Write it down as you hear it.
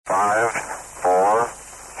5, 4,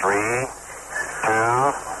 3, 2,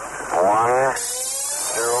 1,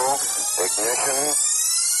 0, ignition,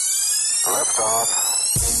 liftoff.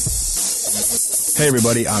 Hey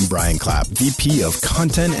everybody, I'm Brian Clapp, VP of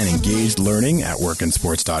Content and Engaged Learning at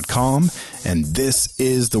workinsports.com, and this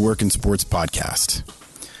is the Work in Sports Podcast.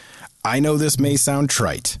 I know this may sound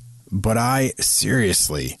trite, but I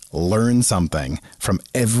seriously learn something from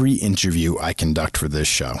every interview I conduct for this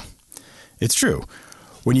show. It's true.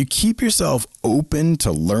 When you keep yourself open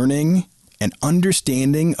to learning and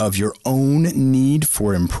understanding of your own need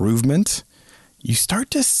for improvement, you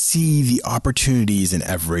start to see the opportunities in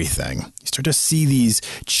everything. You start to see these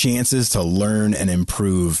chances to learn and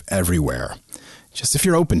improve everywhere, just if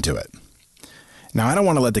you're open to it. Now, I don't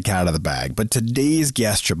want to let the cat out of the bag, but today's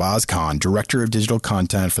guest, Shahbaz Khan, Director of Digital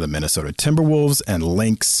Content for the Minnesota Timberwolves and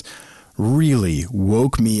Lynx, really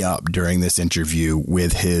woke me up during this interview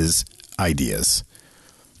with his ideas.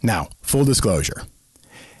 Now, full disclosure,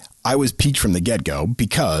 I was piqued from the get-go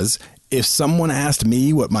because if someone asked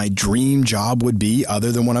me what my dream job would be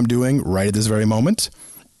other than what I'm doing right at this very moment,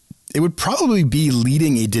 it would probably be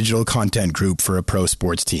leading a digital content group for a pro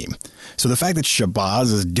sports team. So the fact that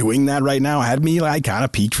Shahbaz is doing that right now had me kind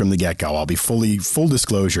of piqued from the get-go. I'll be full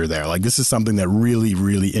disclosure there. This is something that really,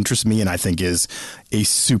 really interests me and I think is a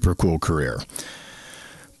super cool career.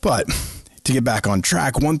 But to get back on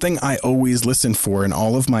track, one thing I always listen for in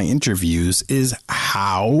all of my interviews is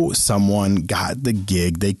how someone got the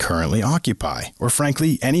gig they currently occupy, or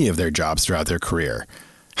frankly, any of their jobs throughout their career.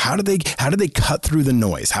 How did they cut through the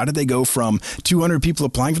noise? How did they go from 200 people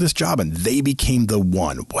applying for this job and they became the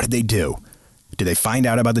one? What did they do? Did they find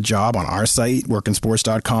out about the job on our site,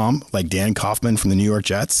 workinsports.com, like Dan Kaufman from the New York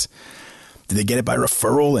Jets? Did they get it by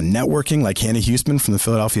referral and networking like Hannah Huseman from the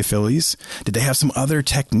Philadelphia Phillies? Did they have some other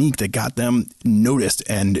technique that got them noticed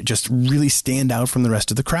and just really stand out from the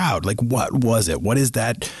rest of the crowd? What was it? What is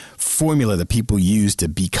that formula that people use to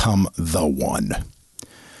become the one?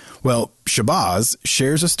 Well, Shahbaz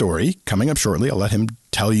shares a story coming up shortly. I'll let him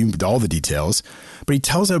tell you all the details, but he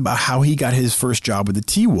tells about how he got his first job with the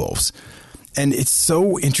T-Wolves. And it's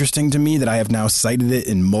so interesting to me that I have now cited it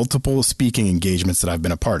in multiple speaking engagements that I've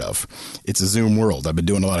been a part of. It's a Zoom world. I've been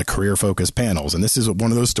doing a lot of career-focused panels, and this is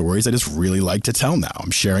one of those stories I just really like to tell now.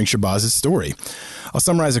 I'm sharing Shahbaz's story. I'll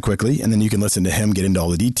summarize it quickly, and then you can listen to him get into all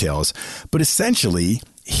the details. But essentially,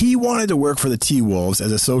 he wanted to work for the T-Wolves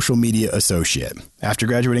as a social media associate. After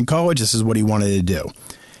graduating college, this is what he wanted to do.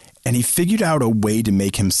 And he figured out a way to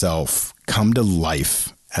make himself come to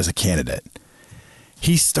life as a candidate.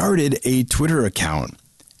 He started a Twitter account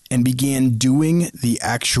and began doing the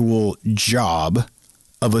actual job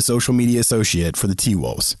of a social media associate for the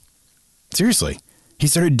T-Wolves. Seriously, he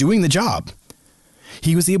started doing the job.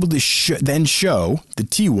 He was able to then show the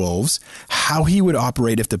T-Wolves how he would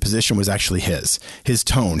operate if the position was actually his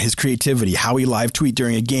tone, his creativity, how he live tweet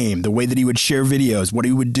during a game, the way that he would share videos, what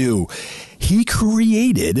he would do. He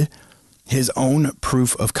created his own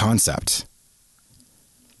proof of concept.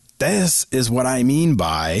 This is what I mean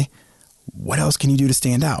by what else can you do to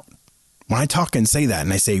stand out? When I talk and say that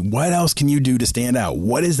and I say, what else can you do to stand out?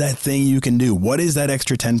 What is that thing you can do? What is that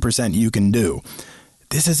extra 10% you can do?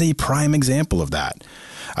 This is a prime example of that.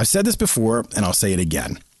 I've said this before and I'll say it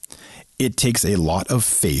again. It takes a lot of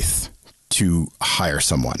faith to hire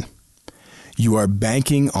someone. You are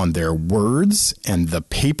banking on their words and the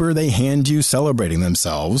paper they hand you celebrating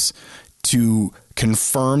themselves to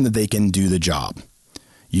confirm that they can do the job.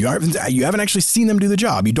 You haven't actually seen them do the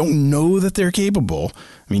job. You don't know that they're capable.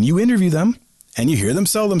 I mean, you interview them and you hear them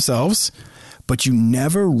sell themselves, but you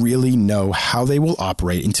never really know how they will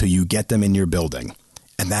operate until you get them in your building.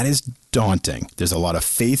 And that is daunting. There's a lot of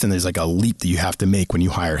faith and there's a leap that you have to make when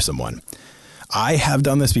you hire someone. I have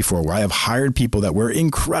done this before where I have hired people that were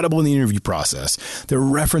incredible in the interview process. Their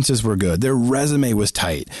references were good. Their resume was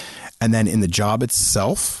tight. And then in the job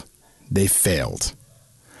itself, they failed.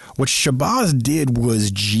 What Shahbaz did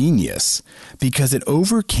was genius because it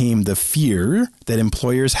overcame the fear that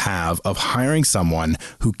employers have of hiring someone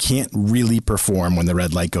who can't really perform when the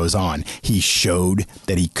red light goes on. He showed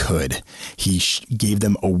that he could. He gave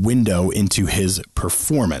them a window into his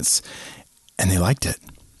performance, and they liked it.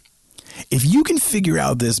 If you can figure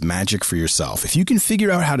out this magic for yourself, if you can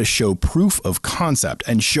figure out how to show proof of concept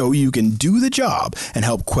and show you can do the job and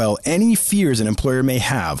help quell any fears an employer may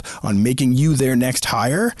have on making you their next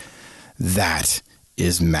hire, that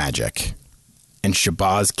is magic. And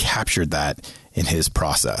Shahbaz captured that in his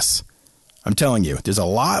process. I'm telling you, there's a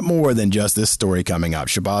lot more than just this story coming up.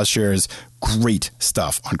 Shahbaz shares great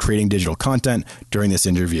stuff on creating digital content during this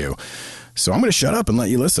interview. So I'm going to shut up and let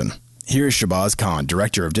you listen. Here's Shahbaz Khan,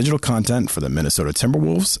 Director of Digital Content for the Minnesota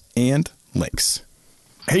Timberwolves and Lynx.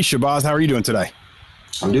 Hey, Shahbaz, how are you doing today?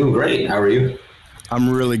 I'm doing great. How are you? I'm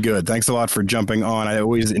really good. Thanks a lot for jumping on. I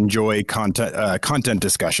always enjoy content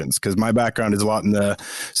discussions because my background is a lot in the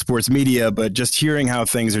sports media, but just hearing how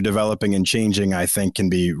things are developing and changing, I think, can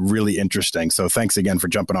be really interesting. So thanks again for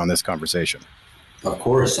jumping on this conversation. Of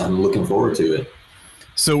course. I'm looking forward to it.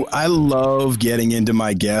 So I love getting into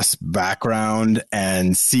my guest's background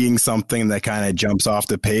and seeing something that kind of jumps off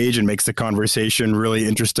the page and makes the conversation really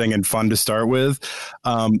interesting and fun to start with.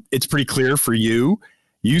 It's pretty clear for you.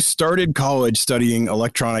 You started college studying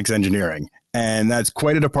electronics engineering, and that's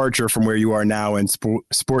quite a departure from where you are now in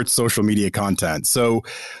sports social media content. So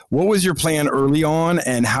what was your plan early on,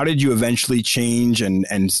 and how did you eventually change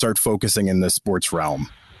and start focusing in the sports realm?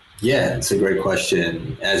 Yeah, it's a great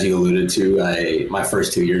question. As you alluded to, my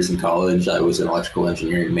first 2 years in college, I was an electrical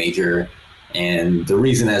engineering major. And the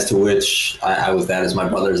reason as to which I was that is my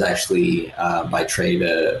brother is actually by trade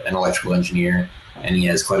an electrical engineer, and he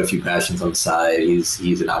has quite a few passions on the side.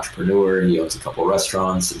 He's an entrepreneur. He owns a couple of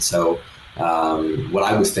restaurants. And so what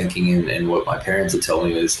I was thinking and what my parents had told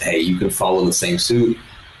me is, hey, you can follow the same suit,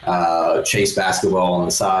 chase basketball on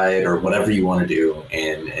the side or whatever you want to do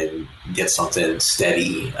and get something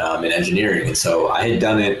steady in engineering. And so I had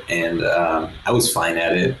done it and I was fine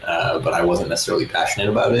at it, but I wasn't necessarily passionate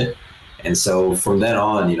about it. And so from then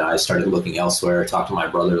on, I started looking elsewhere, talked to my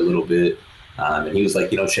brother a little bit, and he was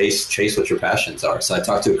like, chase what your passions are. So I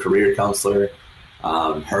talked to a career counselor,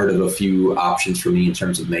 heard of a few options for me in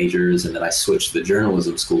terms of majors, and then I switched to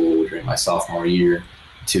journalism school during my sophomore year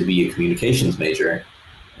to be a communications major.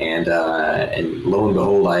 And lo and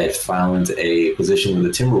behold, I had found a position with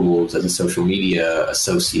the Timberwolves as a social media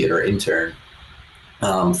associate or intern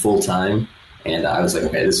full time. And I was like,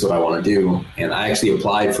 okay, this is what I want to do. And I actually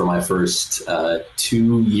applied for my first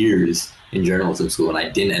 2 years in journalism school, and I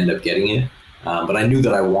didn't end up getting it. But I knew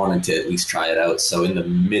that I wanted to at least try it out. So in the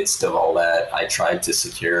midst of all that, I tried to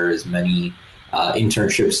secure as many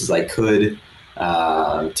internships as I could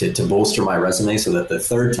to bolster my resume so that the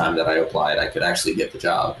third time that I applied, I could actually get the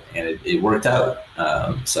job. And it worked out.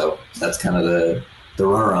 So that's kind of the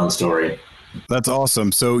runaround story. That's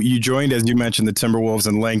awesome. So you joined, as you mentioned, the Timberwolves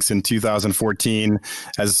and Lynx in 2014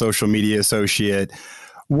 as a social media associate.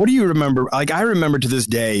 What do you remember? Like, I remember to this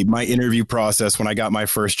day, my interview process when I got my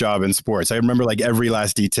first job in sports. I remember like every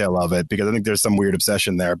last detail of it because I think there's some weird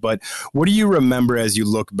obsession there. But what do you remember as you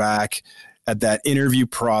look back at that interview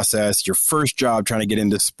process, your first job trying to get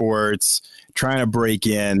into sports, trying to break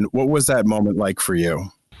in? What was that moment like for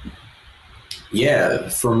you? Yeah,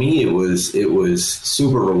 for me, it was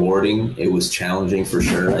super rewarding. It was challenging for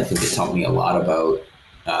sure. I think it taught me a lot about,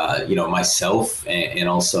 myself and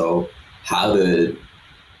also how to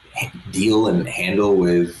deal and handle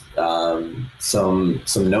with some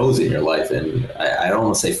no's in your life. And I don't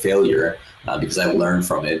want to say failure because I learned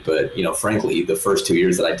from it. But, frankly, the first 2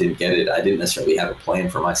 years that I didn't get it, I didn't necessarily have a plan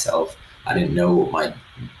for myself. I didn't know what my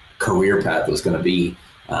career path was going to be.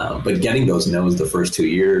 But getting those no's the first 2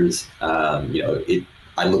 years,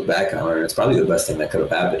 I look back on it, it's probably the best thing that could have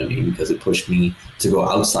happened to me because it pushed me to go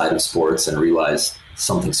outside of sports and realize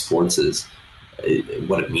something sports is,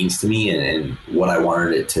 what it means to me and what I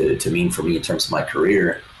wanted it to mean for me in terms of my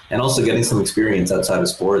career. And also getting some experience outside of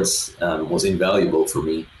sports was invaluable for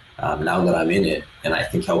me now that I'm in it, and I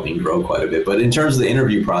think helped me grow quite a bit. But in terms of the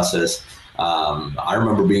interview process, I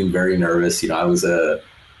remember being very nervous. I was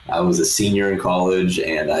a senior in college,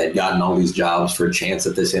 and I had gotten all these jobs for a chance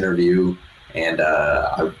at this interview. And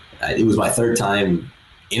it was my third time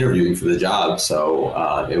interviewing for the job.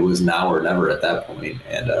 So it was now or never at that point.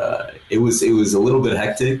 And it was a little bit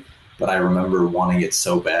hectic, but I remember wanting it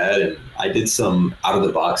so bad. And I did some out of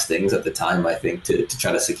the box things at the time, I think, to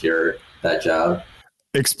try to secure that job.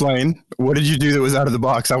 Explain. What did you do that was out of the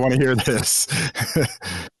box? I want to hear this.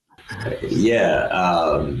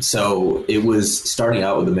 Yeah. So it was starting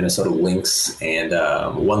out with the Minnesota Lynx. And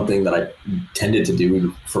one thing that I tended to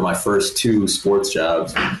do for my first 2 sports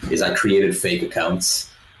jobs is I created fake accounts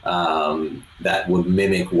that would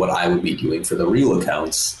mimic what I would be doing for the real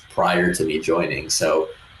accounts prior to me joining. So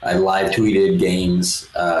I live tweeted games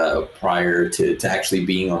prior to actually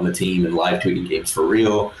being on the team and live tweeting games for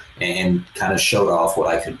real and kind of showed off what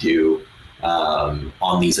I could do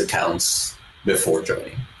on these accounts before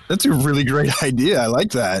joining. That's a really great idea. I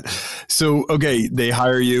like that. So, okay, they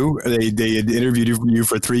hire you. They had interviewed you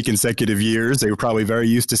for 3 consecutive years. They were probably very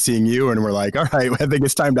used to seeing you and were like, all right, I think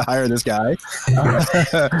it's time to hire this guy.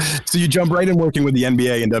 So you jump right in working with the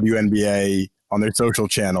NBA and WNBA on their social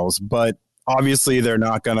channels. But obviously they're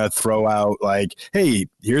not going to throw out like, hey,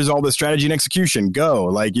 here's all the strategy and execution, go.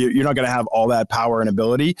 Like you're not going to have all that power and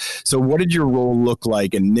ability. So what did your role look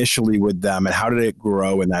like initially with them, and how did it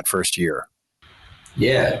grow in that first year?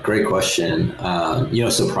 Yeah, great question.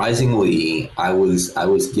 Surprisingly, I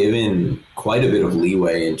was given quite a bit of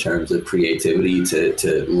leeway in terms of creativity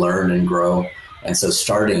to learn and grow. And so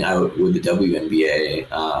starting out with the WNBA,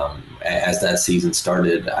 as that season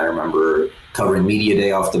started, I remember covering Media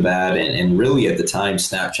Day off the bat. And really at the time,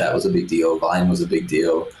 Snapchat was a big deal. Vine was a big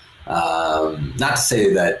deal. Not to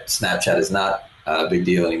say that Snapchat is not a big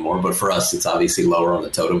deal anymore, but for us, it's obviously lower on the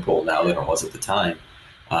totem pole now than it was at the time.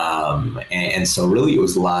 And so really it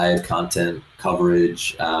was live content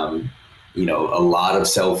coverage, a lot of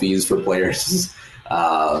selfies for players,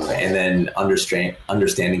 and then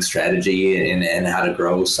understanding strategy and how to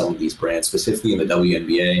grow some of these brands, specifically in the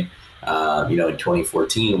WNBA, in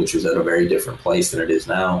 2014, which was at a very different place than it is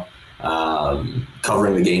now,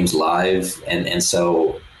 covering the games live. And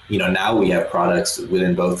so, now we have products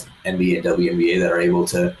within both NBA and WNBA that are able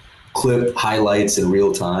to clip highlights in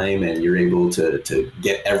real time, and you're able to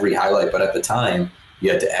get every highlight. But at the time, you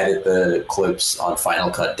had to edit the clips on Final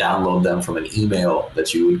Cut, download them from an email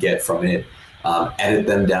that you would get from it, edit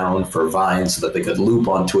them down for Vine so that they could loop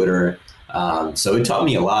on Twitter. So it taught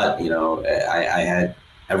me a lot. I had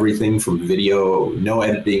everything from video, no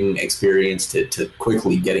editing experience, to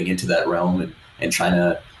quickly getting into that realm and trying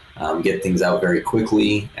to get things out very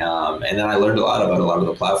quickly. And then I learned a lot about a lot of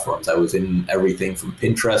the platforms. I was in everything from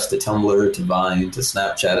Pinterest to Tumblr to Vine to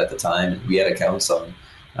Snapchat at the time. And we had accounts on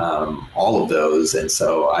all of those. And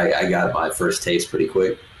so I got my first taste pretty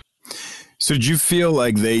quick. So did you feel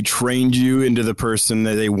like they trained you into the person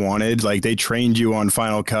that they wanted? Like they trained you on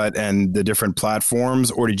Final Cut and the different platforms?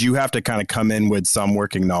 Or did you have to kind of come in with some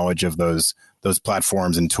working knowledge of those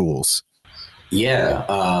platforms and tools? Yeah.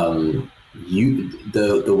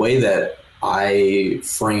 The way that I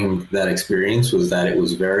framed that experience was that it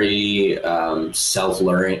was very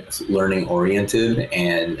self-learning oriented,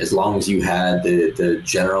 and as long as you had the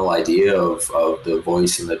general idea of the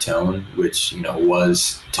voice and the tone, which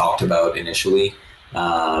was talked about initially,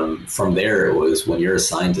 from there it was when you're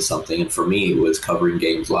assigned to something. And for me, it was covering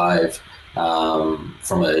games live,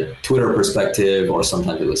 from a Twitter perspective, or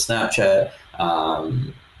sometimes it was Snapchat.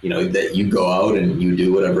 That you go out and you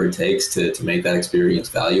do whatever it takes to make that experience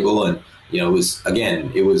valuable. And,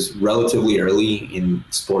 it was relatively early in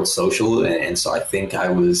sports social. And so I think I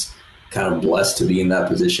was kind of blessed to be in that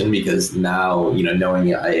position, because now,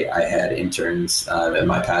 knowing I had interns at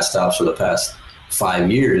my past stops for the past 5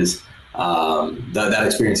 years, that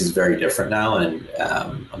experience is very different now. And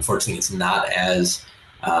unfortunately, it's not as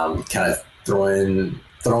kind of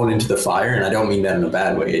thrown into the fire. And I don't mean that in a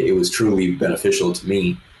bad way. It was truly beneficial to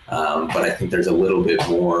me. But I think there's a little bit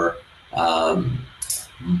more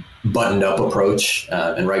buttoned up approach,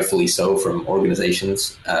 and rightfully so from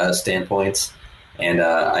organizations' standpoints. And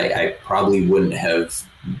I probably wouldn't have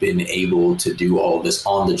been able to do all of this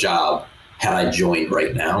on the job had I joined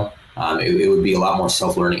right now. It would be a lot more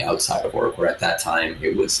self-learning outside of work, where at that time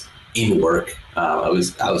it was in work. I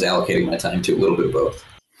was allocating my time to a little bit of both.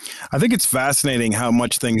 I think it's fascinating how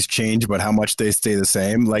much things change, but how much they stay the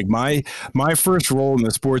same. Like my first role in the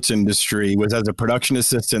sports industry was as a production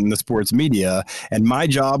assistant in the sports media, and my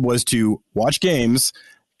job was to watch games,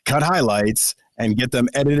 cut highlights, and get them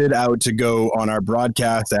edited out to go on our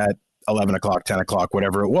broadcast at 11 o'clock, 10 o'clock,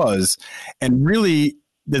 whatever it was. And really,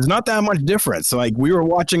 there's not that much difference. So like we were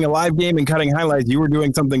watching a live game and cutting highlights. You were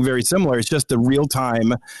doing something very similar. It's just the real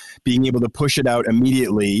time being able to push it out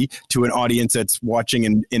immediately to an audience that's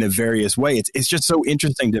watching in a various way. It's just so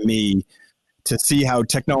interesting to me to see how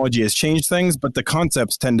technology has changed things, but the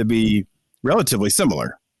concepts tend to be relatively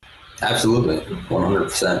similar. Absolutely.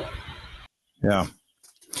 100%. Yeah.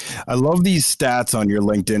 I love these stats on your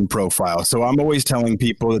LinkedIn profile. So I'm always telling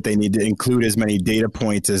people that they need to include as many data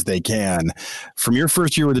points as they can. From your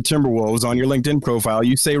first year with the Timberwolves, on your LinkedIn profile,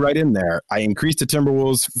 you say right in there, I increased the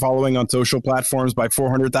Timberwolves following on social platforms by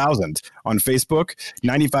 400,000. On Facebook,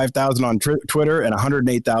 95,000 on Twitter, and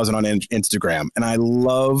 108,000 on Instagram. And I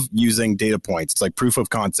love using data points. It's like proof of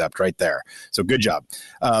concept right there. So good job.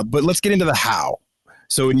 But let's get into the how.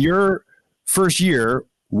 So in your first year,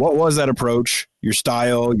 what was that approach, your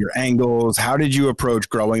style, your angles? How did you approach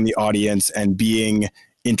growing the audience and being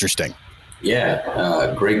interesting?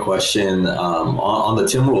 Yeah, great question. On the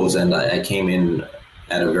Timberwolves end, I came in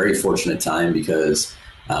at a very fortunate time, because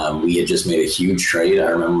We had just made a huge trade. I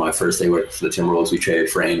remember my first day working for the Timberwolves, we traded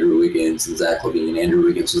for Andrew Wiggins and Zach LaVine. Andrew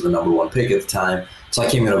Wiggins was the number one pick at the time. So I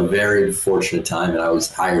came at a very fortunate time, and I was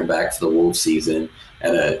hired back for the Wolves season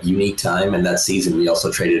at a unique time. And that season, we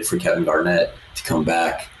also traded for Kevin Garnett to come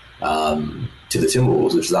back to the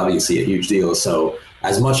Timberwolves, which is obviously a huge deal. So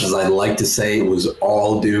as much as I'd like to say it was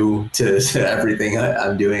all due to everything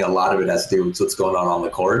I'm doing, a lot of it has to do with what's going on the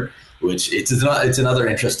court, which it's another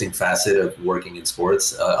interesting facet of working in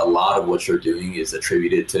sports. A lot of what you're doing is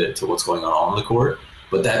attributed to what's going on the court.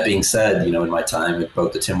 But that being said, in my time at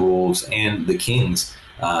both the Timberwolves and the Kings,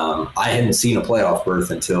 I hadn't seen a playoff berth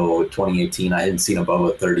until 2018. I hadn't seen above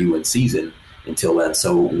a 30-win season until then.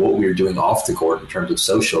 So what we were doing off the court in terms of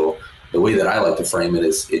social, the way that I like to frame it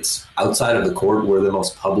is it's outside of the court, we're the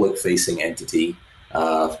most public-facing entity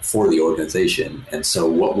for the organization. And so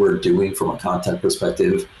what we're doing from a content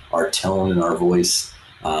perspective, our tone and our voice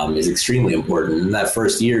is extremely important. In that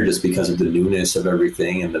first year, just because of the newness of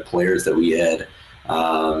everything and the players that we had,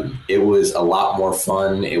 it was a lot more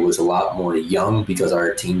fun. It was a lot more young because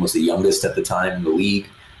our team was the youngest at the time in the league.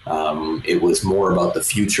 It was more about the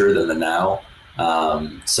future than the now.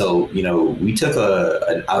 So we took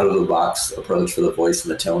an out-of-the-box approach for the voice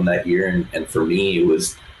and the tone that year. And for me, it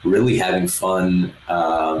was really having fun.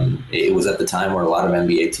 It was at the time where a lot of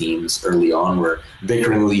NBA teams early on were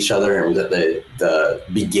bickering with each other, and it was at the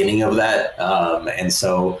beginning of that. And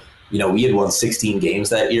so, we had won 16 games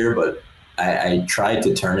that year, but I tried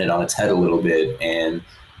to turn it on its head a little bit. And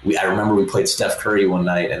I remember we played Steph Curry one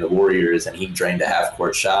night and the Warriors, and he drained a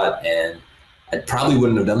half-court shot, and I probably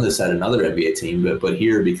wouldn't have done this at another NBA team, but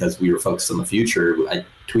here, because we were focused on the future, I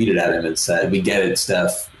tweeted at him and said, "We get it,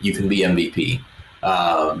 Steph. You can be MVP."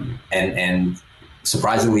 And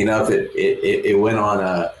surprisingly enough, it went on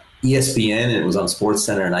ESPN, and it was on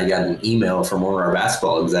SportsCenter, and I got an email from one of our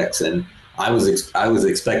basketball execs, and I was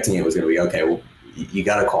expecting it was going to be, okay, well, you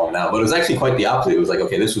got to call him now. But it was actually quite the opposite. It was like,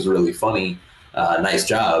 okay, this was really funny. Nice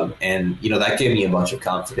job. And, that gave me a bunch of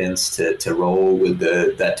confidence to roll with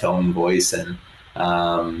that tone and voice and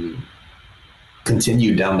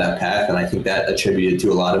continue down that path. And I think that attributed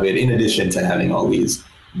to a lot of it, in addition to having all these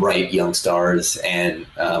bright young stars and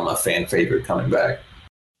a fan favorite coming back.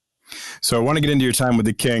 So I want to get into your time with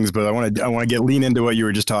the Kings, but I want to lean into what you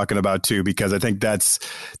were just talking about too, because I think that's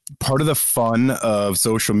part of the fun of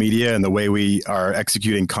social media and the way we are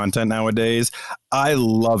executing content nowadays. I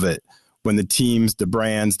love it when the teams, the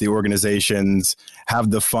brands, the organizations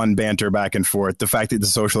have the fun banter back and forth. The fact that the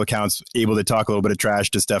social account's able to talk a little bit of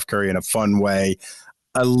trash to Steph Curry in a fun way.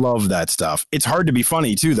 I love that stuff. It's hard to be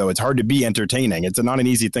funny too, though. It's hard to be entertaining. It's not an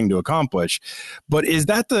easy thing to accomplish. But is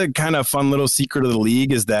that the kind of fun little secret of the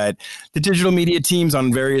league, is that the digital media teams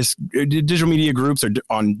on various digital media groups or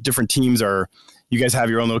on different teams you guys have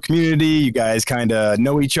your own little community. You guys kind of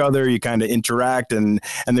know each other. You kind of interact, and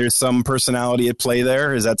there's some personality at play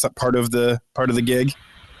there. Is that part of the gig?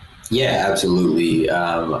 Yeah, absolutely.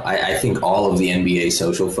 I think all of the NBA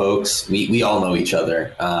social folks, we all know each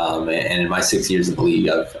other. And in my 6 years in the league,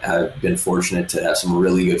 I've been fortunate to have some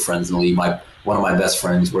really good friends in the league. One of my best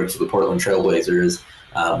friends works for the Portland Trailblazers.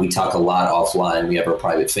 We talk a lot offline. We have our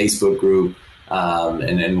private Facebook group.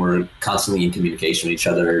 And we're constantly in communication with each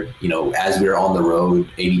other. As we're on the road,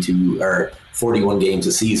 82 or 41 games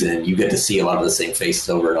a season, you get to see a lot of the same faces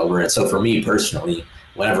over and over. And so for me personally,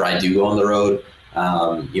 whenever I do go on the road,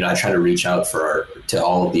 I try to reach out to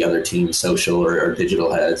all of the other teams, social or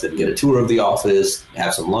digital heads, and get a tour of the office,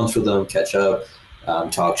 have some lunch with them, catch up,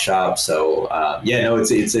 talk shop. So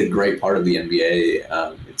it's a great part of the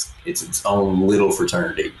NBA. It's its own little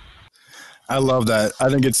fraternity. I love that. I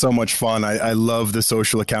think it's so much fun. I love the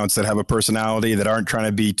social accounts that have a personality, that aren't trying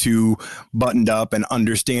to be too buttoned up, and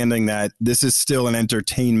understanding that this is still an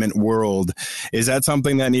entertainment world. Is that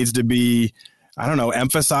something that needs to be,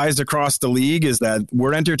 emphasized across the league, is that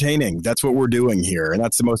we're entertaining? That's what we're doing here. And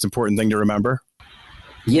that's the most important thing to remember.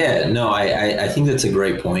 Yeah, no, I think that's a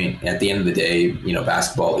great point. At the end of the day,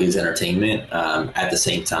 basketball is entertainment. At the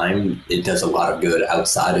same time, it does a lot of good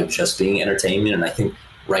outside of just being entertainment. And I think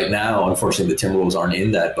right now, unfortunately, the Timberwolves aren't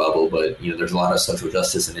in that bubble, but there's a lot of social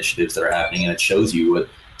justice initiatives that are happening, and it shows you what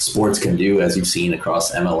sports can do, as you've seen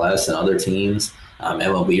across MLS and other teams,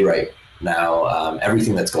 MLB right now,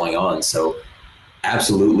 everything that's going on. So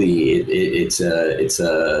absolutely, it's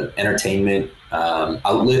a entertainment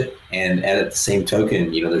outlet, and at the same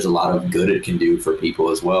token, there's a lot of good it can do for people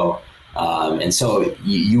as well. And so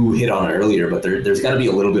you hit on it earlier, but there's got to be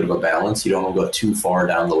a little bit of a balance. You don't want to go too far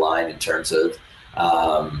down the line in terms of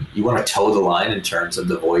you want to toe the line in terms of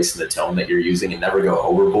the voice and the tone that you're using, and never go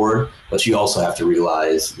overboard. But you also have to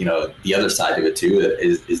realize, the other side of it too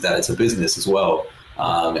is that it's a business as well.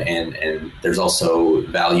 And there's also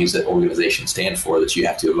values that organizations stand for that you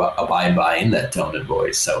have to abide by in that tone and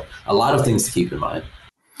voice. So a lot of things to keep in mind.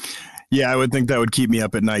 Yeah, I would think that would keep me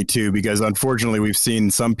up at night too, because unfortunately we've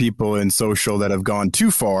seen some people in social that have gone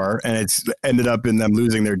too far and it's ended up in them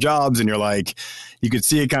losing their jobs. And you're like, you could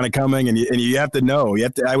see it kind of coming and you have to know,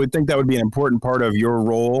 I would think that would be an important part of your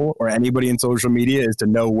role or anybody in social media is to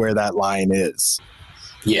know where that line is.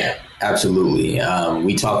 Yeah, absolutely.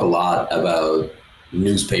 We talk a lot about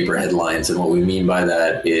newspaper headlines, and what we mean by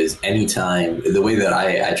that is anytime, the way that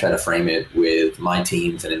I try to frame it with my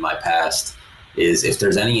teams and in my past is if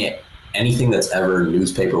there's anything that's ever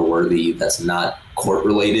newspaper worthy that's not court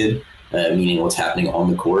related, meaning what's happening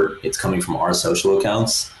on the court, it's coming from our social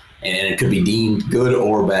accounts, and it could be deemed good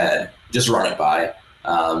or bad. Just run it by,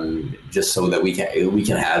 just so that we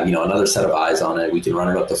can have another set of eyes on it. We can run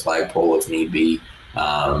it up the flagpole if need be.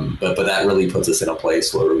 But that really puts us in a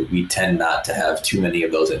place where we tend not to have too many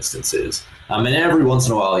of those instances. And every once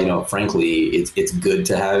in a while, frankly, it's good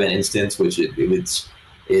to have an instance which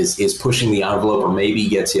is pushing the envelope or maybe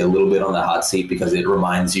gets you a little bit on the hot seat because it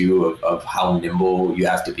reminds you of how nimble you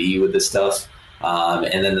have to be with this stuff.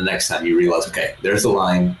 And then the next time you realize, okay, there's the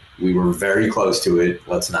line. We were very close to it.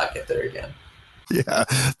 Let's not get there again. Yeah.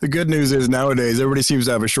 The good news is nowadays everybody seems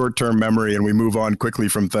to have a short-term memory and we move on quickly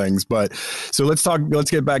from things. But so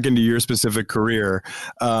let's get back into your specific career.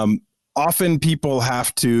 Often people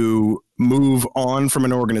have to move on from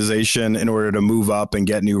an organization in order to move up and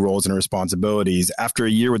get new roles and responsibilities. After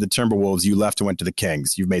a year with the Timberwolves, you left and went to the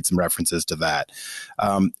Kings. You've made some references to that.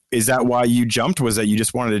 Is that why you jumped? Was that you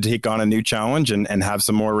just wanted to take on a new challenge and have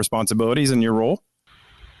some more responsibilities in your role?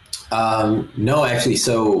 No, actually.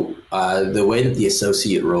 So the way that the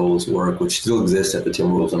associate roles work, which still exist at the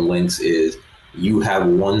Timberwolves and Lynx, is you have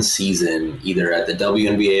one season either at the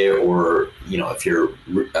WNBA or, if you're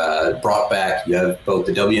brought back, you have both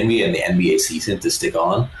the WNBA and the NBA season to stick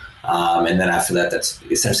on. And then after that, that's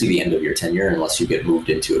essentially the end of your tenure unless you get moved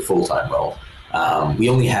into a full-time role. We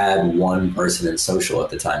only had one person in social at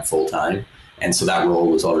the time full-time. And so that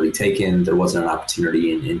role was already taken. There wasn't an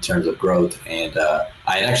opportunity in terms of growth. And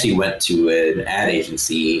I actually went to an ad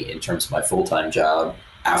agency in terms of my full-time job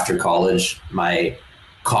after college. My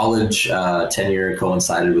college tenure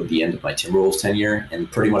coincided with the end of my Timberwolves tenure.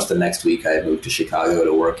 And pretty much the next week I moved to Chicago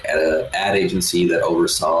to work at an ad agency that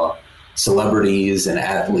oversaw celebrities and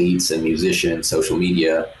athletes and musicians, social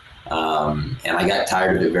media. And I got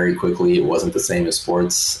tired of it very quickly. It wasn't the same as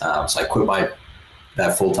sports. So I quit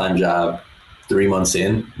that full-time job 3 months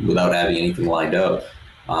in without having anything lined up.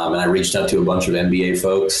 And I reached out to a bunch of NBA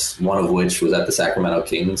folks, one of which was at the Sacramento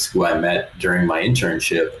Kings, who I met during my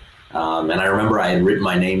internship. And I remember I had written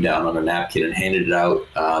my name down on a napkin and handed it out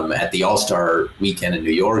at the All-Star weekend in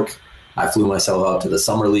New York. I flew myself out to the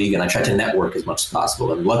Summer League and I tried to network as much as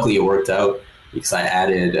possible. And luckily it worked out because I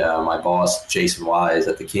added my boss, Jason Wise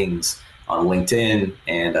at the Kings, on LinkedIn.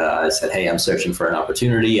 And I said, hey, I'm searching for an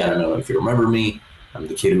opportunity. I don't know if you remember me. I'm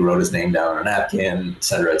the kid who wrote his name down on a napkin, et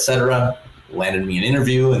cetera, landed me an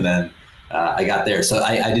interview, and then I got there. So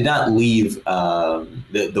I did not leave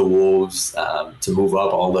the Wolves to move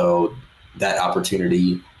up, although that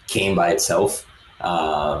opportunity came by itself,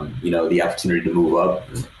 the opportunity to move up.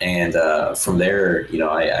 And from there,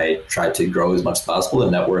 I tried to grow as much as possible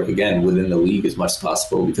and network, again, within the league as much as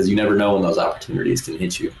possible, because you never know when those opportunities can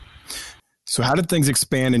hit you. So how did things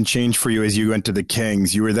expand and change for you as you went to the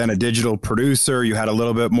Kings? You were then a digital producer. You had a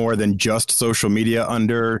little bit more than just social media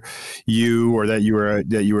under you, or that you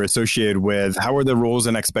were associated with. How were the roles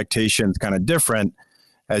and expectations kind of different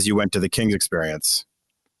as you went to the Kings experience?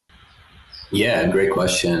 Yeah, great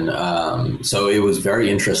question. So it was very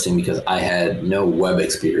interesting because I had no web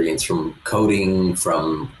experience from coding,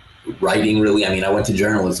 from writing, really. I mean, I went to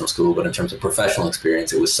journalism school, but in terms of professional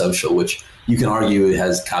experience, it was social, which you can argue it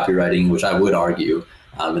has copywriting, which I would argue,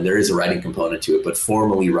 and there is a writing component to it, but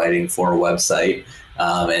formally writing for a website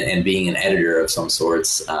and being an editor of some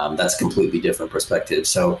sorts, that's a completely different perspective.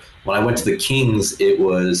 So when I went to the Kings, it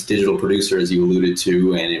was digital producer, as you alluded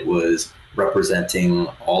to, and it was representing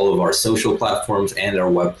all of our social platforms and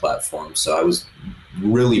our web platforms. So I was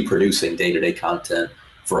really producing day-to-day content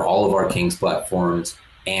for all of our Kings platforms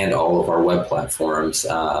and all of our web platforms.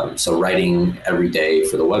 So writing every day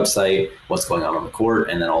for the website, what's going on the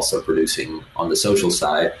court, and then also producing on the social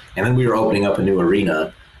side. And then we were opening up a new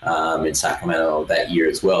arena in Sacramento that year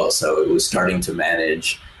as well. So it was starting to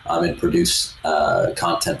manage and produce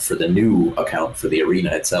content for the new account for the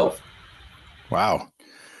arena itself. Wow.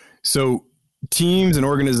 So teams and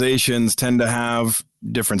organizations tend to have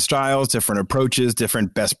different styles, different approaches,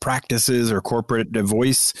 different best practices or corporate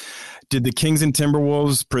voice. Did the Kings and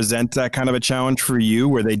Timberwolves present that kind of a challenge for you?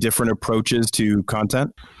 Were they different approaches to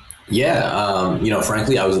content? Yeah,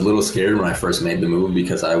 frankly, I was a little scared when I first made the move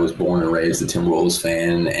because I was born and raised a Timberwolves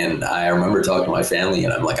fan. And I remember talking to my family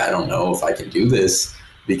and I'm like, I don't know if I can do this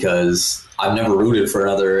because I've never rooted for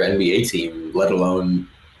another NBA team, let alone,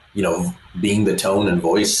 being the tone and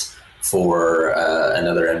voice for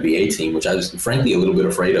another NBA team, which I was frankly a little bit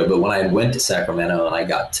afraid of. But when I went to Sacramento and I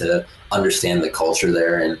got to understand the culture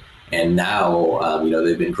there and now,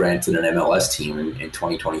 they've been granted an MLS team in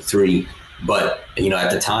 2023. But, at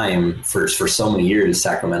the time, for so many years,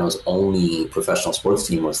 Sacramento's only professional sports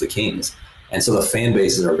team was the Kings. And so the fan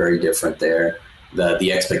bases are very different there.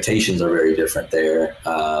 The expectations are very different there.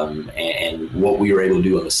 And what we were able to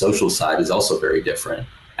do on the social side is also very different.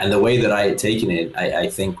 And the way that I had taken it, I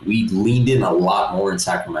think we leaned in a lot more in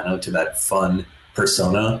Sacramento to that fun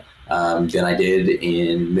persona than I did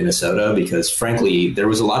in Minnesota, because frankly, there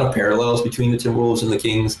was a lot of parallels between the Timberwolves and the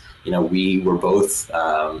Kings. We were both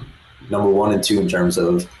number 1 and 2 in terms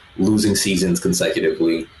of losing seasons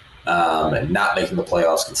consecutively and not making the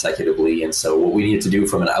playoffs consecutively. And so what we needed to do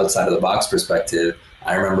from an outside of the box perspective,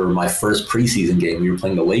 I remember my first preseason game, we were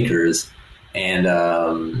playing the Lakers, and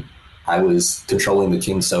I was controlling the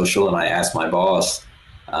Kings social, and I asked my boss,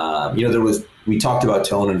 we talked about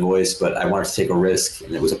tone and voice, but I wanted to take a risk,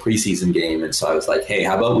 and it was a preseason game. And so I was like, hey,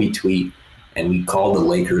 how about we tweet and we call the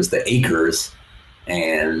Lakers the Acres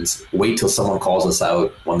and wait till someone calls us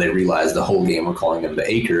out when they realize the whole game we're calling them the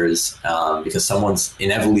Acres, because someone's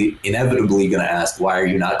inevitably going to ask, why are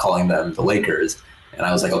you not calling them the Lakers? And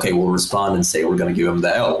I was like, okay, we'll respond and say we're going to give them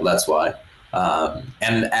the L. That's why.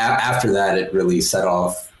 After that, it really set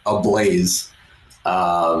off a blaze.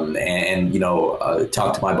 Talked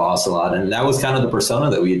to my boss a lot. And that was kind of the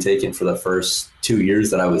persona that we had taken for the first 2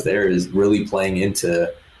 years that I was there, is really playing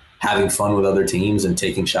into having fun with other teams and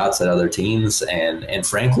taking shots at other teams. And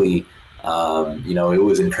frankly, it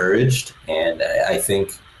was encouraged. And I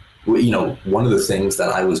think, one of the things that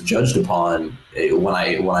I was judged upon when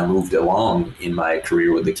I moved along in my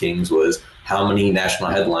career with the Kings was how many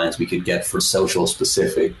national headlines we could get for social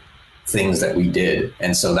specific things that we did.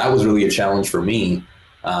 And so that was really a challenge for me.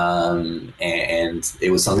 And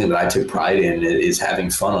it was something that I took pride in, is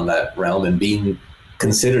having fun on that realm and being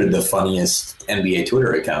considered the funniest NBA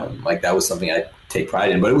Twitter account. Like, that was something I take pride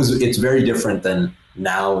in, but it's very different than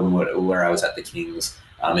now and where I was at the Kings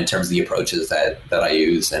in terms of the approaches that I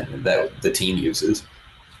use and that the team uses.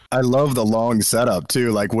 I love the long setup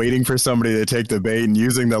too, like waiting for somebody to take the bait and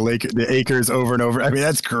using the Acres over and over. I mean,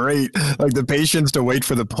 that's great. Like the patience to wait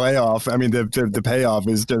for the playoff. I mean, the payoff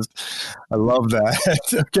is just, I love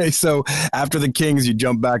that. Okay, so after the Kings, you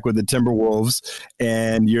jump back with the Timberwolves,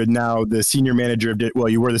 and you're now the senior manager of,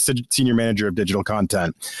 you were the senior manager of digital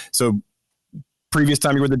content. So previous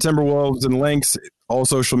time you were the Timberwolves and Lynx, all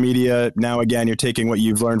social media. Now, again, you're taking what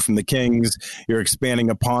you've learned from the Kings, you're expanding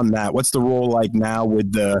upon that. What's the role like now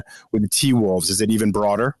with the T-Wolves? Is it even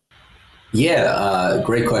broader? Yeah,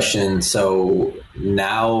 great question. So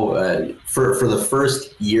now for the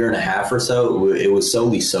first year and a half or so, it was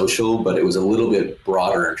solely social, but it was a little bit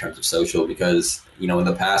broader in terms of social because, in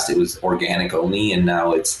the past it was organic only, and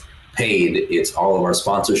now it's paid. It's all of our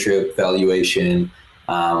sponsorship, valuation.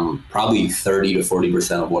 Probably 30 to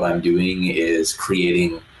 40% of what I'm doing is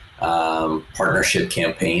creating partnership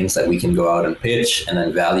campaigns that we can go out and pitch, and then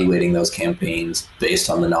evaluating those campaigns based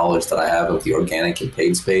on the knowledge that I have of the organic and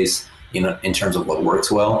paid space in terms of what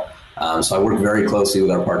works well. So I work very closely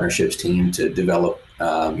with our partnerships team to develop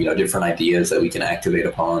different ideas that we can activate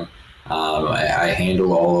upon. I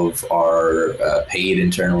handle all of our paid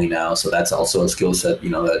internally now, so that's also a skill set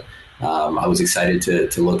that I was excited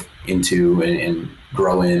to look into and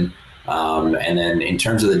grow in. And then in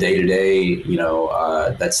terms of the day-to-day,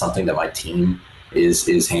 that's something that my team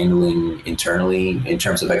is handling internally in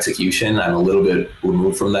terms of execution. I'm a little bit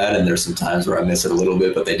removed from that, and there's some times where I miss it a little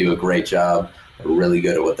bit, but they do a great job. They're really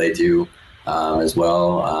good at what they do as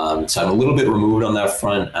well. So I'm a little bit removed on that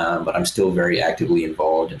front, but I'm still very actively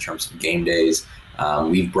involved in terms of game days.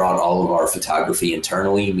 We've brought all of our photography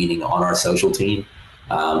internally, meaning on our social team.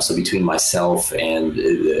 So between myself and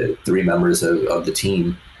the three members of the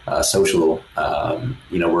team, social,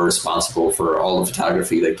 we're responsible for all the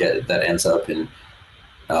photography that ends up in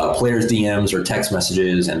players' DMs or text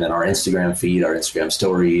messages, and then our Instagram feed, our Instagram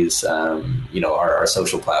stories, our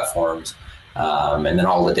social platforms, and then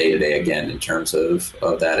all the day-to-day again in terms of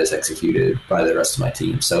that is executed by the rest of my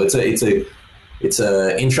team. So it's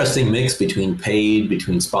a interesting mix between paid,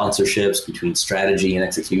 between sponsorships, between strategy and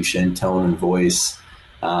execution, tone and voice.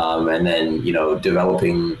 And then,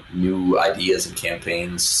 developing new ideas and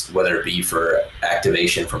campaigns, whether it be for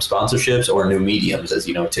activation from sponsorships or new mediums, as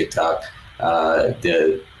you know, TikTok,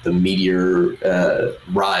 the meteor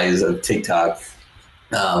rise of TikTok,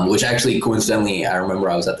 which actually coincidentally, I remember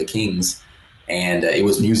I was at the Kings and it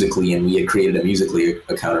was Musically, and we had created a Musically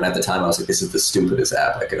account. And at the time I was like, this is the stupidest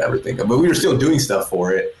app I could ever think of, but we were still doing stuff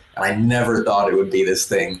for it. And I never thought it would be this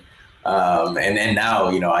thing. And now,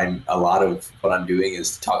 a lot of what I'm doing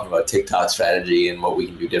is talking about TikTok strategy and what we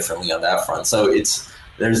can do differently on that front. So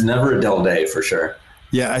there's never a dull day for sure.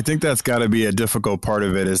 Yeah, I think that's got to be a difficult part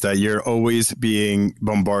of it, is that you're always being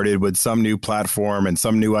bombarded with some new platform and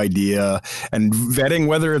some new idea and vetting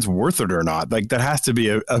whether it's worth it or not. Like, that has to be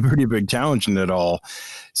a pretty big challenge in it all.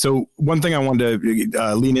 So one thing I wanted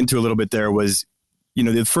to lean into a little bit there was,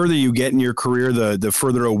 the further you get in your career, the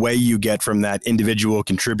further away you get from that individual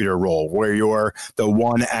contributor role where you're the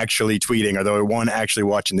one actually tweeting or the one actually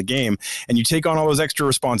watching the game, and you take on all those extra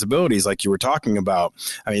responsibilities like you were talking about.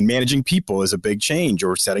 I mean, managing people is a big change,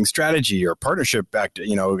 or setting strategy or partnership back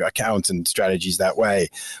to, accounts and strategies that way.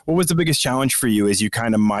 What was the biggest challenge for you as you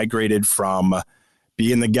kind of migrated from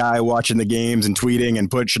being the guy watching the games and tweeting and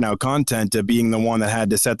pushing out content to being the one that had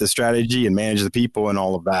to set the strategy and manage the people and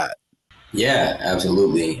all of that? Yeah,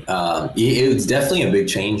 absolutely. It was definitely a big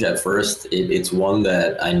change at first. It's one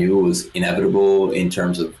that I knew was inevitable in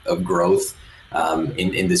terms of growth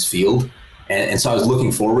in this field. And so I was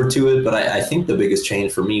looking forward to it. But I think the biggest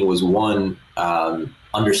change for me was one,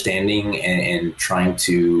 understanding and trying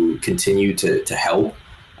to continue to help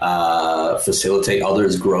facilitate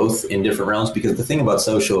others' growth in different realms. Because the thing about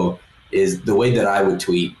social is the way that I would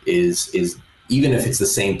tweet is even if it's the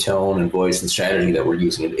same tone and voice and strategy that we're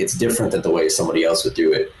using, it's different than the way somebody else would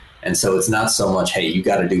do it. And so it's not so much, hey, you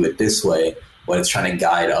got to do it this way, but it's trying to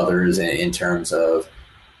guide others in terms of,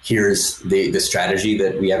 here's the strategy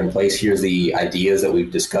that we have in place, here's the ideas that we've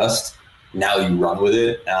discussed, now you run with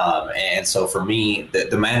it. And so for me,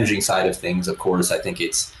 the managing side of things, of course, I think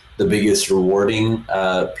it's the biggest rewarding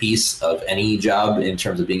piece of any job in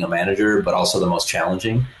terms of being a manager, but also the most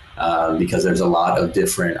challenging. Because there's a lot of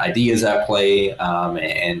different ideas at play,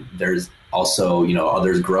 and there's also,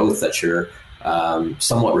 others' growth that you're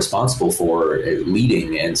somewhat responsible for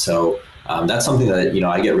leading. And so that's something that,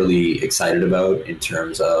 I get really excited about in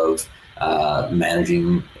terms of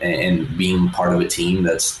managing and being part of a team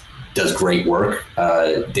that does great work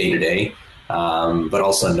day to day, but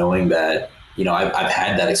also knowing that, I've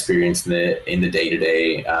had that experience in the day to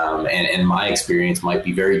day, and my experience might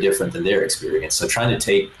be very different than their experience. So trying to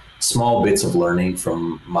take small bits of learning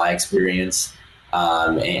from my experience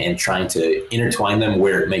and trying to intertwine them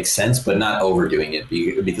where it makes sense, but not overdoing it,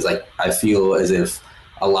 because I feel as if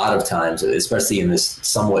a lot of times, especially in this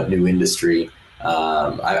somewhat new industry,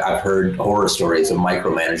 I've heard horror stories of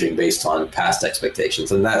micromanaging based on past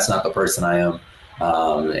expectations, and that's not the person I am,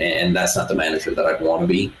 and that's not the manager that I want to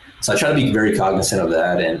be. So I try to be very cognizant of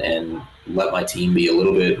that and let my team be a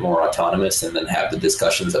little bit more autonomous, and then have the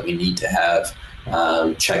discussions that we need to have,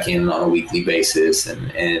 check in on a weekly basis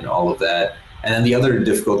and all of that. And then the other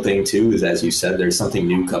difficult thing too is, as you said, there's something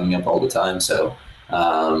new coming up all the time. So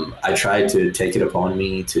I tried to take it upon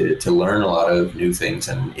me to learn a lot of new things.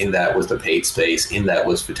 And in that was the paid space, in that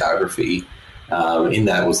was photography, in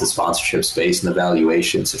that was the sponsorship space and the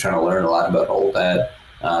valuation. So trying to learn a lot about all of that.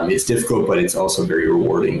 It's difficult, but it's also very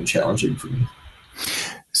rewarding and challenging for me.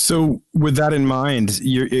 So with that in mind,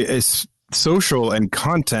 social and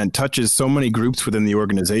content touches so many groups within the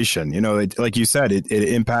organization. Like you said, it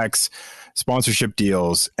impacts sponsorship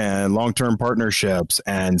deals and long-term partnerships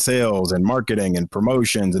and sales and marketing and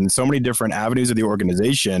promotions, and so many different avenues of the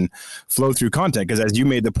organization flow through content. Because as you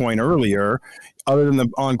made the point earlier, other than the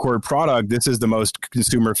on-court product, this is the most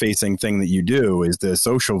consumer-facing thing that you do, is the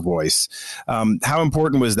social voice. How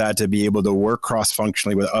important was that to be able to work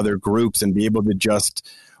cross-functionally with other groups and be able to just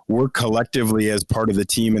work collectively as part of the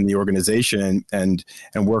team in the organization and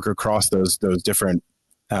work across those different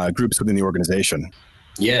groups within the organization?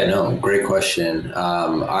 Yeah, no, great question.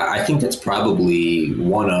 I think that's probably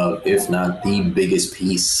one of, if not the biggest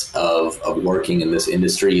piece of working in this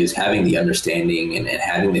industry, is having the understanding and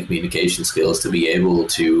having the communication skills to be able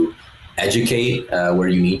to educate where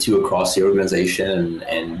you need to across the organization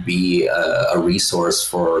and be a resource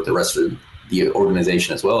for the rest of the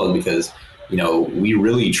organization as well. Because, we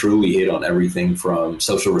really truly hit on everything from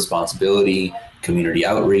social responsibility, community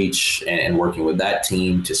outreach, and working with that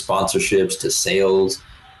team, to sponsorships, to sales,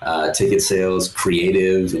 ticket sales,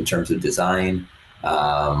 creatives in terms of design,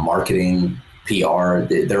 marketing, PR.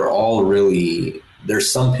 They're all really,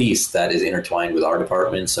 there's some piece that is intertwined with our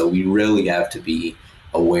department. So we really have to be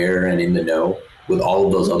aware and in the know with all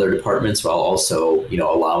of those other departments, while also,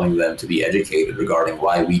 allowing them to be educated regarding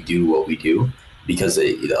why we do what we do. Because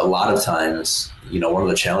a lot of times, one of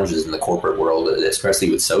the challenges in the corporate world, especially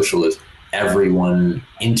with social, is everyone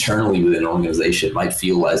internally within an organization might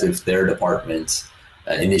feel as if their department's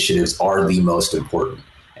initiatives are the most important.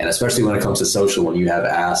 And especially when it comes to social, when you have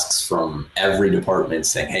asks from every department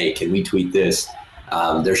saying, hey, can we tweet this?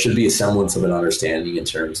 There should be a semblance of an understanding in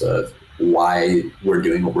terms of why we're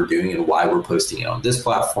doing what we're doing and why we're posting it on this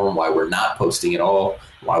platform, why we're not posting it all,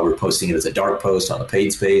 why we're posting it as a dark post on the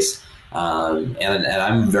paid space. And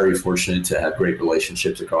I'm very fortunate to have great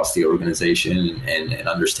relationships across the organization and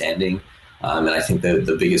understanding. And I think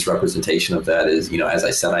the biggest representation of that is, as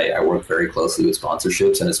I said, I work very closely with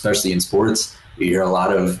sponsorships, and especially in sports, we hear a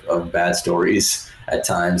lot of bad stories at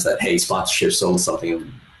times that, hey, sponsorship sold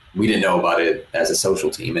something, we didn't know about it as a social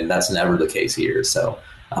team, and that's never the case here. So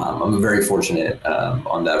I'm very fortunate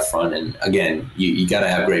on that front. And again, you got to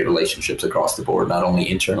have great relationships across the board, not only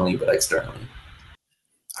internally, but externally.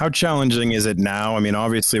 How challenging is it now? I mean,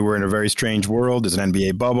 obviously, we're in a very strange world. There's an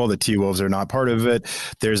NBA bubble. The T-Wolves are not part of it.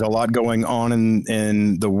 There's a lot going on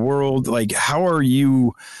in the world. Like, how are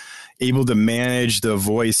you able to manage the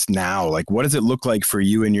voice now? Like, what does it look like for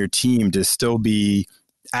you and your team to still be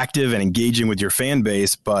active and engaging with your fan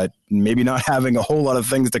base, but maybe not having a whole lot of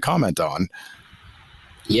things to comment on?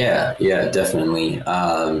 Yeah, definitely.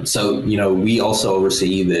 So, we also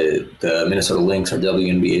oversee the Minnesota Lynx, our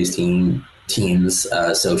WNBA's teams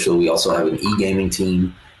social. We also have an e-gaming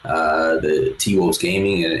team, the T-Wolves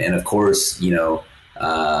Gaming, and of course,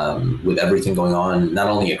 with everything going on, not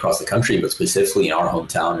only across the country, but specifically in our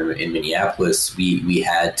hometown in Minneapolis, we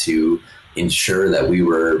had to ensure that we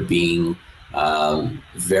were being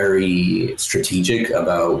very strategic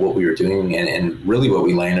about what we were doing. And really what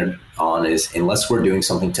we landed on is, unless we're doing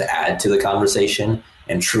something to add to the conversation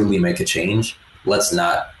and truly make a change, let's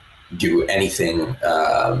not do anything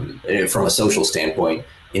from a social standpoint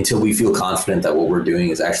until we feel confident that what we're doing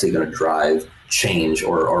is actually going to drive change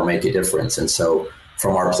or make a difference. And so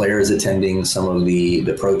from our players attending some of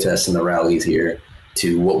the protests and the rallies here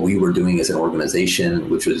to what we were doing as an organization,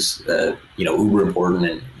 which was, uber important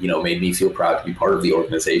and, made me feel proud to be part of the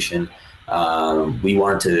organization. We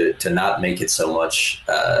wanted to not make it so much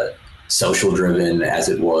social driven as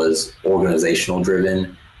it was organizational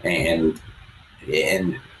driven, and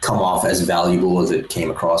come off as valuable as it came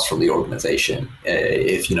across from the organization,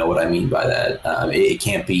 if you know what I mean by that. It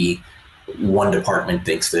can't be one department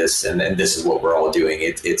thinks this and then this is what we're all doing.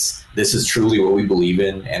 This is truly what we believe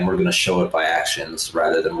in, and we're going to show it by actions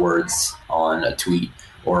rather than words on a tweet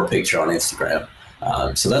or a picture on Instagram.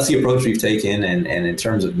 So that's the approach we've taken. And in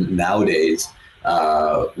terms of nowadays,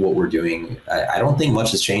 what we're doing, I don't think much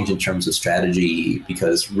has changed in terms of strategy,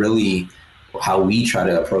 because really how we try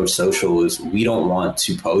to approach social is we don't want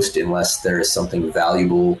to post unless there is something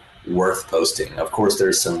valuable worth posting. Of course,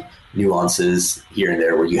 there's some nuances here and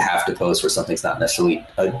there where you have to post where something's not necessarily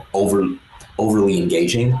overly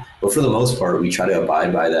engaging, but for the most part, we try to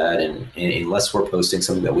abide by that. And unless we're posting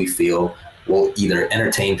something that we feel will either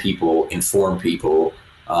entertain people, inform people,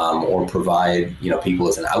 or provide people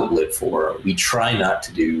as an outlet for, we try not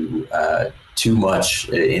to do too much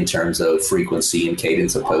in terms of frequency and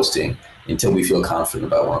cadence of posting until we feel confident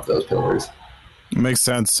about one of those pillars. Makes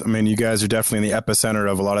sense. I mean, you guys are definitely in the epicenter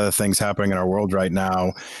of a lot of the things happening in our world right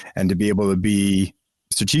now, and to be able to be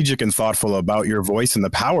strategic and thoughtful about your voice and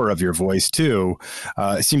the power of your voice too.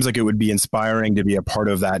 It seems like it would be inspiring to be a part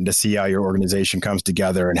of that and to see how your organization comes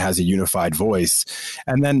together and has a unified voice.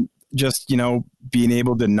 And then just, being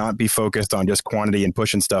able to not be focused on just quantity and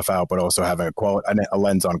pushing stuff out, but also having a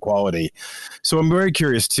lens on quality. So I'm very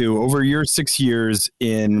curious too, over your 6 years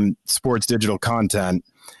in sports digital content,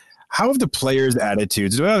 how have the players'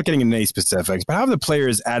 attitudes, without getting into any specifics, but how have the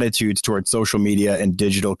players' attitudes towards social media and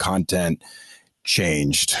digital content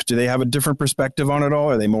changed? Do they have a different perspective on it all?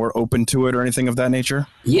 Are they more open to it or anything of that nature?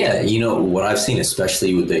 Yeah, what I've seen,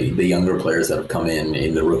 especially with the younger players that have come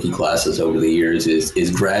in the rookie classes over the years,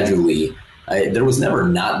 is gradually, there was never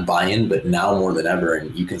not buy-in, but now more than ever.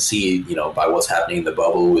 And you can see, by what's happening in the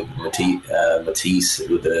bubble with Matisse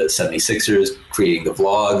with the 76ers, creating the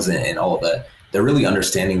vlogs and all of that. They're really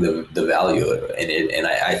understanding the value of it. And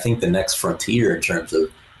I think the next frontier in terms of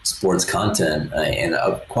sports content, and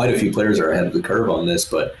quite a few players are ahead of the curve on this,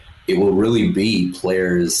 but it will really be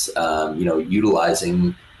players,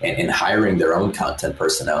 utilizing and hiring their own content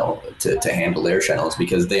personnel to handle their channels,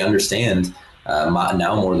 because they understand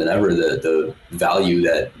now more than ever the value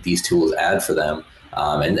that these tools add for them.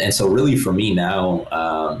 And so really for me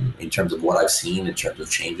now, in terms of what I've seen in terms of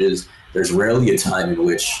changes, there's rarely a time in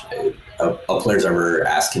which a player's ever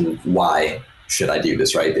asking why should I do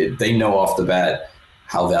this, right? They know off the bat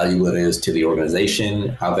how valuable it is to the organization,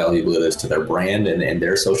 how valuable it is to their brand and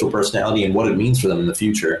their social personality, and what it means for them in the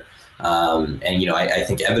future. And, I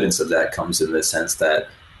think evidence of that comes in the sense that,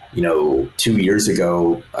 2 years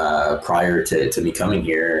ago, prior to me coming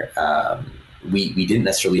here, we didn't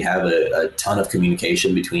necessarily have a ton of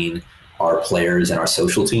communication between our players and our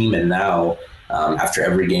social team. And now, after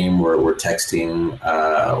every game, we're texting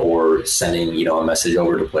or sending, a message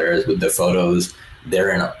over to players with the photos.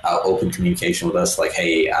 They're in open communication with us, like,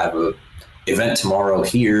 hey, I have an event tomorrow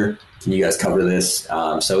here. Can you guys cover this?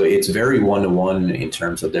 So it's very one-to-one in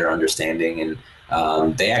terms of their understanding.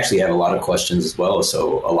 And they actually have a lot of questions as well.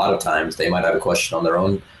 So a lot of times they might have a question on their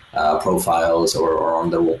own profiles or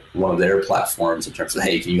on one of their platforms in terms of,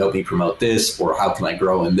 hey, can you help me promote this? Or how can I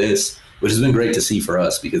grow in this? Which has been great to see for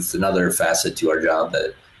us because it's another facet to our job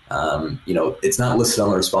that, it's not listed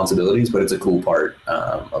on the responsibilities, but it's a cool part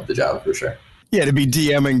of the job for sure. Yeah, to be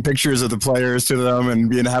DMing pictures of the players to them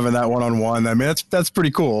and having that one-on-one. I mean, that's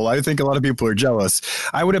pretty cool. I think a lot of people are jealous.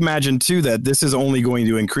 I would imagine, too, that this is only going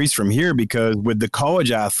to increase from here because with the college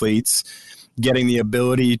athletes getting the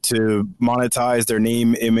ability to monetize their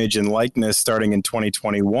name, image, and likeness starting in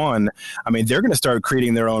 2021, I mean, they're going to start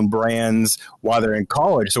creating their own brands while they're in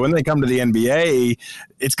college. So when they come to the NBA,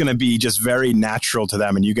 it's going to be just very natural to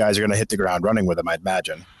them, and you guys are going to hit the ground running with them, I'd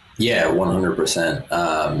imagine. Yeah, 100%.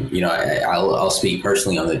 I'll speak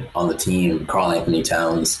personally on the team. Karl Anthony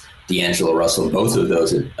Towns, D'Angelo Russell, both of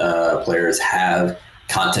those players have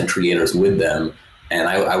content creators with them, and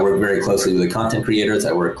I work very closely with the content creators.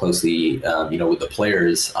 I work closely, with the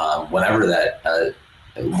players whenever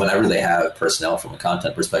they have personnel from a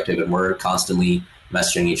content perspective, and we're constantly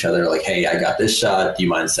messaging each other like, "Hey, I got this shot. Do you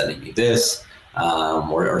mind sending me this?"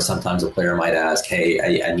 Or sometimes a player might ask,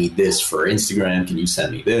 hey, I need this for Instagram. Can you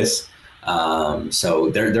send me this? So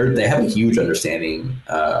they have a huge understanding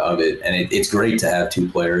of it. And it's great to have two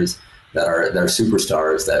players that are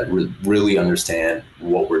superstars that really understand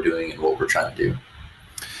what we're doing and what we're trying to do.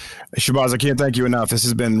 Shahbaz, I can't thank you enough. This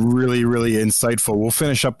has been really, really insightful. We'll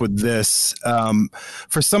finish up with this.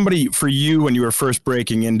 For you, when you were first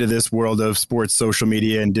breaking into this world of sports social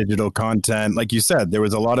media and digital content, like you said, there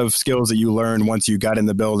was a lot of skills that you learned once you got in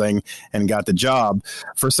the building and got the job.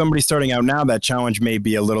 For somebody starting out now, that challenge may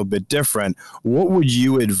be a little bit different. What would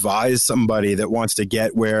you advise somebody that wants to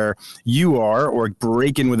get where you are or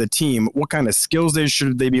break in with a team? What kind of skills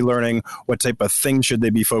should they be learning? What type of things should they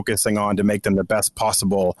be focusing on to make them the best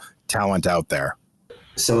possible talent out there?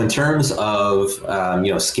 So in terms of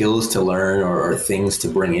skills to learn or things to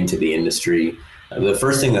bring into the industry, the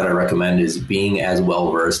first thing that I recommend is being as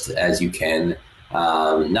well versed as you can,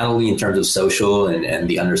 not only in terms of social and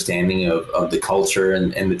the understanding of the culture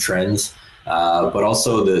and the trends, but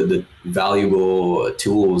also the valuable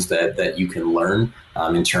tools that you can learn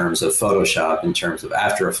in terms of Photoshop, in terms of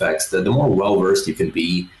After Effects. The more well versed you can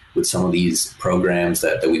be with some of these programs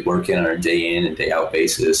that we work in on a day in and day out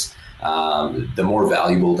basis, the more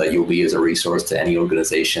valuable that you'll be as a resource to any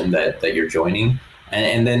organization that you're joining.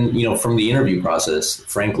 And then, from the interview process,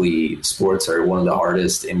 frankly, sports are one of the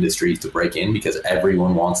hardest industries to break in because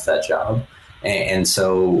everyone wants that job. And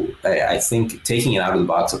so I think taking an out of the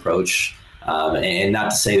box approach, and not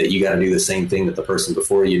to say that you got to do the same thing that the person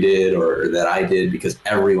before you did or that I did, because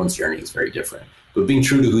everyone's journey is very different, but being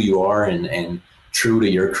true to who you are and true to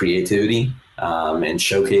your creativity, and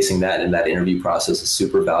showcasing that in that interview process is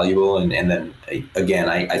super valuable. And then again,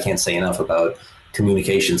 I can't say enough about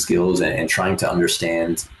communication skills and trying to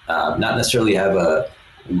understand, not necessarily have a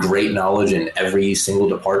great knowledge in every single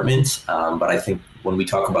department. But I think when we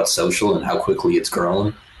talk about social and how quickly it's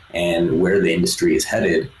grown and where the industry is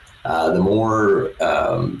headed, the more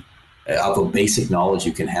of a basic knowledge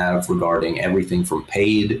you can have regarding everything from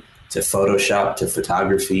paid to Photoshop, to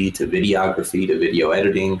photography, to videography, to video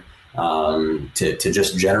editing, to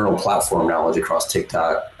just general platform knowledge across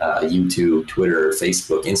TikTok, YouTube, Twitter,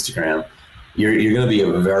 Facebook, Instagram. You're going to be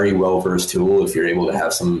a very well-versed tool if you're able to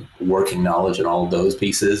have some working knowledge in all of those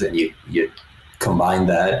pieces, and you combine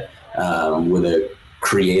that with a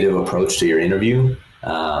creative approach to your interview.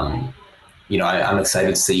 I'm excited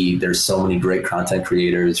to see there's so many great content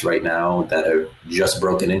creators right now that have just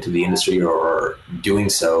broken into the industry or doing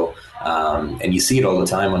so. And you see it all the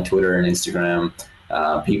time on Twitter and Instagram.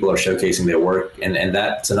 People are showcasing their work. And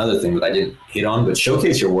that's another thing that I didn't hit on, but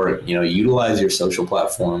showcase your work. Utilize your social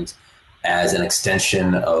platforms as an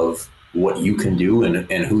extension of what you can do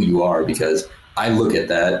and who you are, because I look at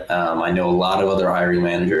that. I know a lot of other hiring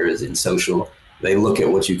managers in social, they look at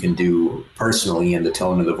what you can do personally and the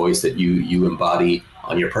tone of the voice that you embody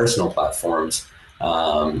on your personal platforms.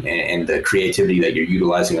 and the creativity that you're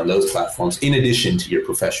utilizing on those platforms in addition to your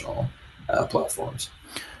professional platforms.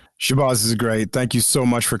 Shahbaz, this is great. Thank you so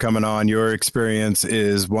much for coming on. Your experience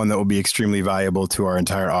is one that will be extremely valuable to our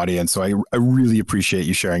entire audience. So I really appreciate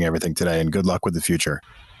you sharing everything today, and good luck with the future.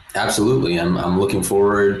 Absolutely. I'm looking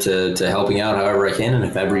forward to helping out however I can. And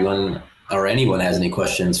if everyone or anyone has any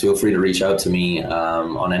questions, feel free to reach out to me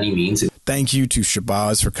on any means. Thank you to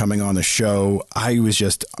Shahbaz for coming on the show. I was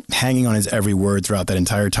just hanging on his every word throughout that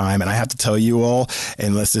entire time. And I have to tell you all,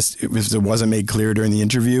 unless it wasn't made clear during the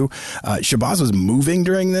interview, Shahbaz was moving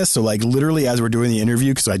during this. So like literally as we're doing the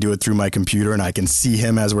interview, because I do it through my computer and I can see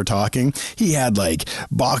him as we're talking, he had like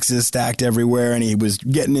boxes stacked everywhere and he was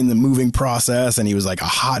getting in the moving process and he was like a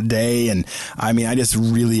hot day. And I mean, I just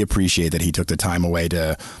really appreciate that he took the time away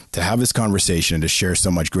to have this conversation and to share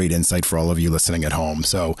so much great insight for all of you listening at home.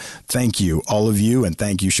 So thank you, all of you, and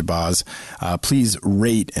thank you, Shahbaz. Please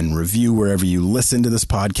rate and review wherever you listen to this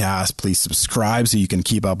podcast. Please subscribe so you can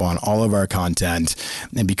keep up on all of our content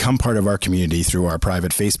and become part of our community through our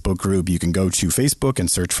private Facebook group. You can go to Facebook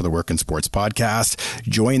and search for the Work in Sports Podcast.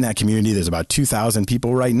 Join that community. There's about 2,000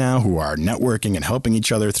 people right now who are networking and helping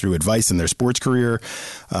each other through advice in their sports career.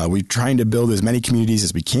 We're trying to build as many communities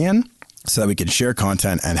as we can, so that we can share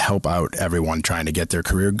content and help out everyone trying to get their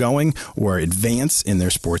career going or advance in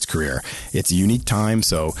their sports career. It's a unique time,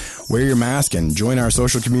 so wear your mask and join our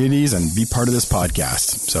social communities and be part of this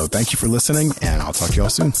podcast. So thank you for listening, and I'll talk to you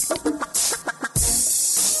all soon.